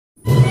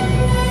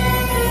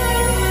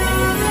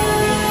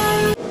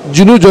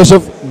Ginu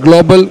Joseph,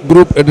 Global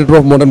Group Editor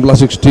of Modern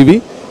Plastics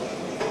TV.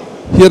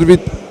 Here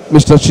with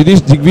Mr.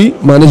 Shirish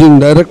Divgi, Managing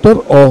Director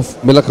of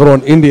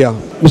Milacron India.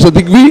 Mr.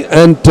 Divgi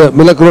and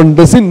Milacron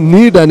doesn't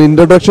need an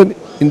introduction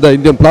in the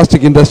Indian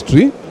plastic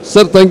industry.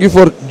 Sir, thank you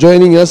for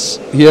joining us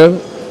here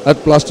at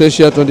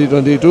PlastAsia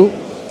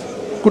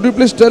 2022. Could you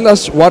please tell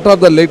us what are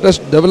the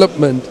latest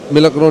development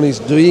Milacron is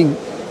doing,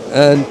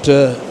 and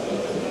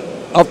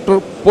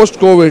after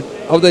post-COVID,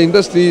 how the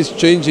industry is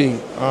changing?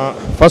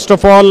 First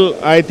of all,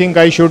 I think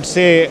I should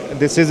say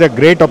this is a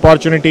great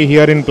opportunity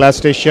here in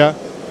PlastAsia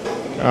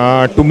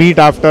to meet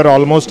after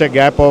almost a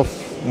gap of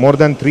more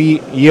than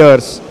 3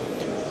 years,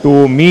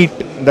 to meet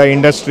the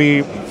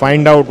industry,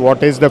 find out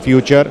what is the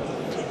future.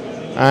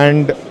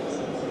 And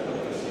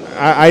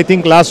I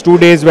think last 2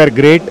 days were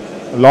great.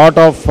 A lot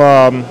of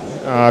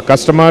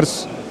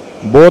customers,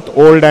 both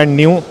old and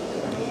new,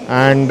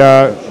 and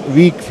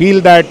we feel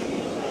that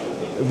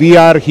we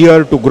are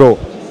here to grow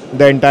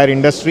the entire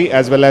industry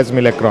as well as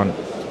Milacron.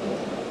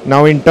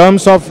 Now, in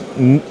terms of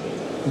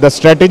the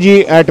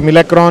strategy at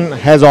Milacron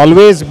has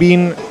always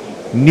been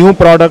new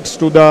products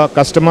to the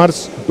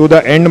customers, to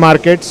the end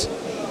markets.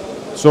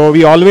 So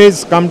we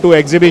always come to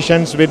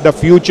exhibitions with the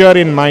future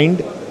in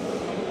mind.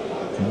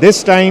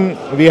 This time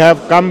we have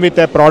come with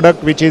a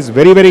product which is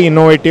very, very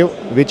innovative,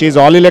 which is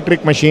all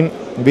electric machine,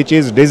 which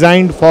is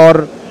designed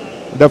for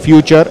the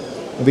future,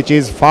 which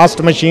is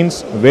fast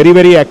machines, very,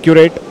 very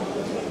accurate,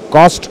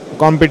 cost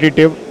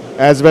competitive,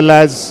 as well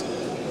as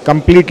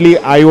completely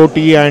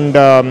IoT and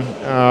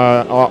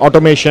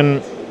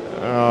automation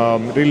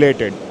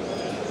related.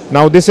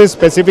 Now this is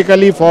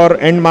specifically for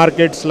end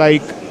markets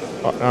like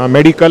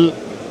medical,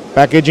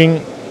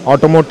 packaging,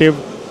 automotive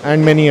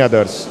and many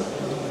others.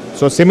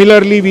 So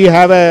similarly we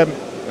have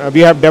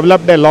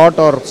developed a lot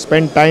or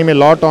spent time a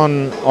lot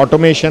on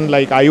automation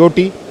like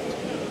IoT.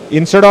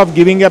 Instead of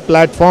giving a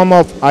platform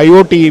of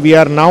IoT, we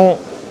are now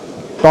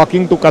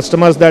talking to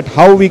customers that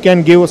how we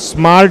can give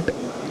smart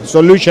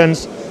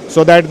solutions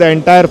so that the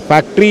entire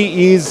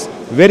factory is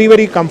very,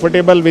 very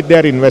comfortable with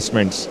their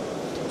investments.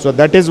 So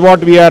that is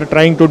what we are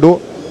trying to do,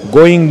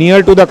 going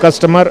near to the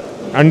customer,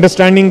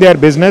 understanding their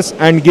business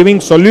and giving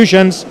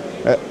solutions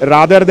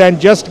rather than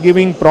just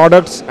giving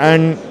products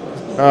and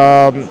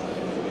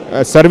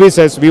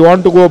services. We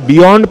want to go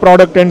beyond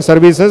product and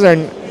services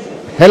and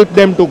help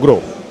them to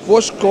grow.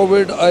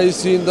 Post-COVID, I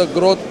seen the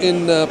growth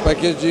in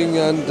packaging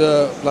and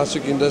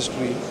plastic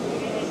industry.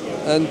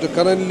 And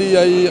currently,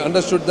 I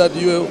understood that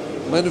you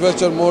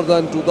manufacture more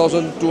than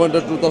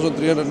 2,200,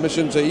 2,300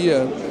 machines a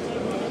year.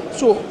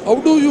 So, how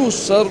do you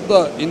serve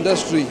the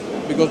industry?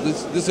 Because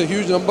this is a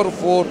huge number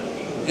for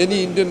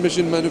any Indian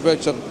machine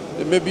manufacturer.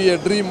 It may be a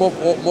dream of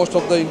most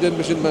of the Indian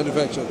machine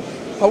manufacturers.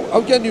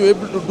 How can you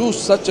able to do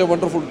such a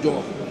wonderful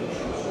job?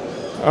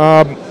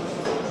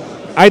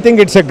 I think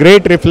it's a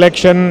great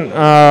reflection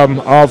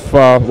of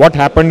what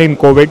happened in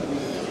COVID.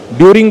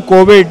 During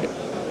COVID,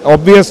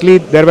 obviously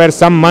there were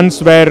some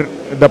months where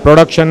the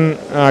production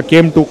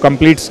came to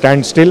complete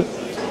standstill.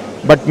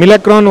 But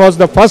Milacron was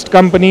the first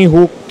company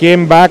who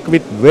came back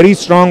with very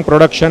strong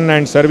production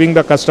and serving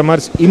the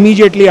customers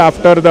immediately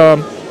after the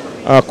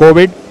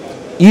COVID.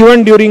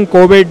 Even during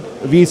COVID,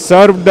 we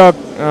served the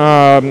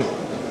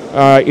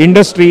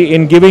industry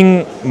in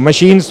giving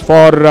machines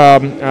for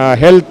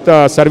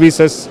health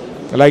services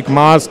like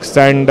masks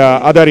and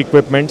other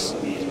equipments.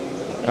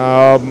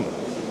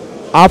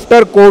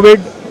 After COVID,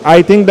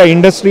 I think the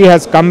industry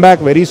has come back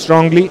very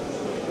strongly,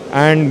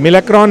 and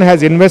Milacron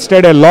has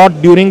invested a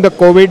lot during the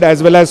COVID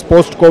as well as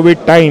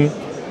post-COVID time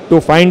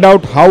to find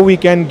out how we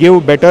can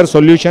give better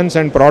solutions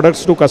and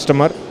products to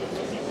customer.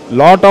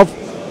 Lot of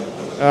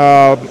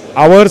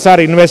hours are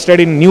invested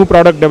in new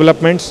product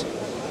developments,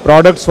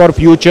 products for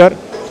future,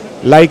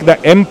 like the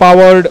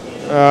empowered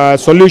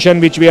solution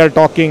which we are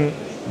talking.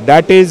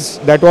 That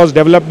was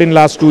developed in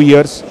last 2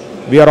 years.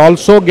 We are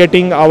also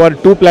getting our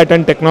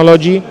 2-platen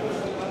technology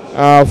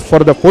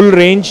for the full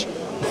range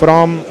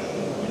from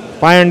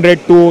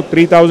 500 to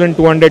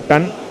 3,200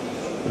 ton,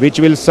 which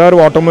will serve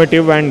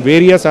automotive and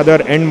various other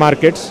end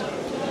markets.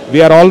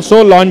 We are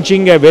also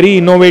launching a very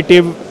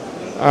innovative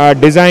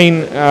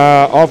design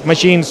of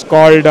machines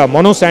called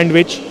mono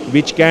sandwich,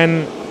 which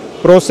can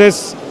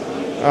process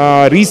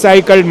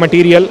recycled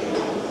material,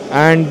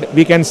 and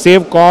we can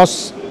save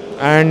costs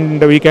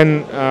and we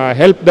can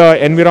help the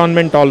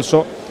environment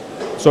also.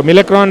 So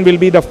Milacron will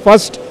be the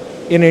first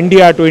in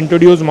India to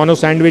introduce mono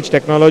sandwich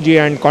technology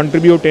and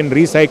contribute in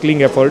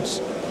recycling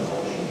efforts.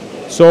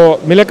 So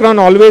Milacron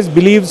always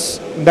believes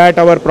that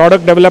our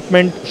product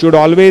development should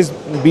always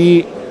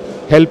be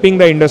helping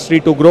the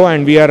industry to grow,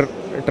 and we are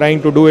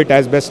trying to do it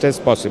as best as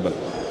possible.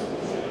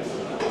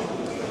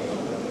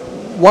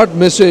 What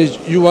message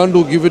you want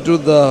to give it to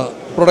the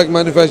product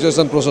manufacturers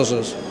and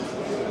processors?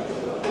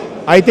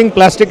 I think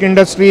plastic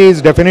industry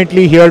is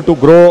definitely here to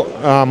grow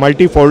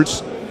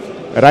multifolds.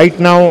 Right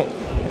now,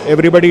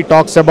 everybody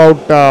talks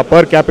about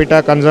per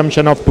capita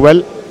consumption of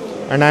 12,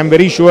 and I am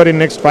very sure in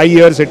next 5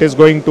 years it is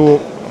going to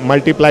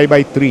multiply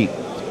by 3.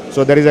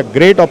 So there is a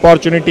great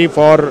opportunity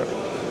for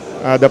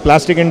the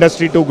plastic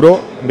industry to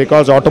grow,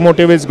 because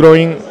automotive is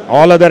growing,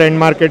 all other end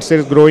markets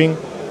is growing,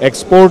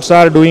 exports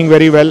are doing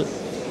very well.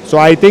 So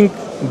I think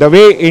the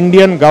way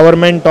Indian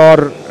government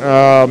or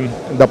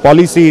the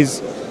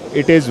policies,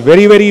 it is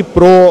very, very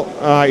pro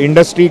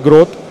industry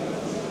growth.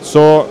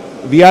 So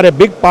we are a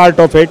big part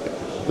of it.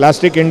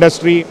 Plastic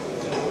industry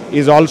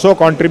is also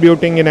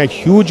contributing in a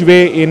huge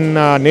way in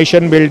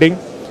nation building,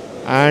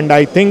 and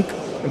I think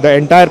the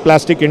entire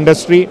plastic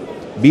industry,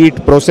 be it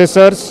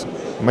processors,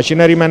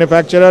 machinery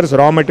manufacturers,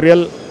 raw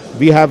material,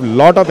 we have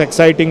lot of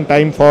exciting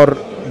time for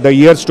the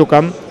years to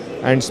come,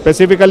 and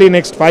specifically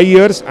next 5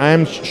 years I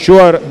am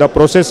sure the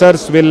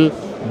processors will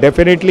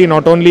definitely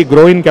not only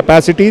grow in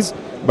capacities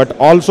but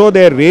also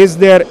they raise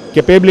their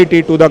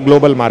capability to the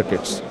global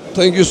markets.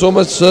 Thank you so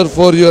much, sir,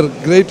 for your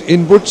great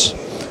inputs,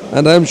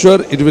 and I am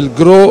sure it will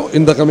grow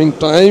in the coming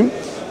time.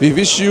 We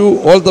wish you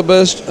all the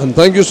best and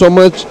thank you so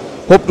much.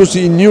 Hope to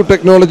see new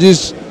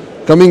technologies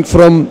coming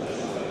from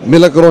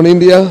Milacron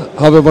India.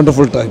 Have a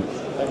wonderful time.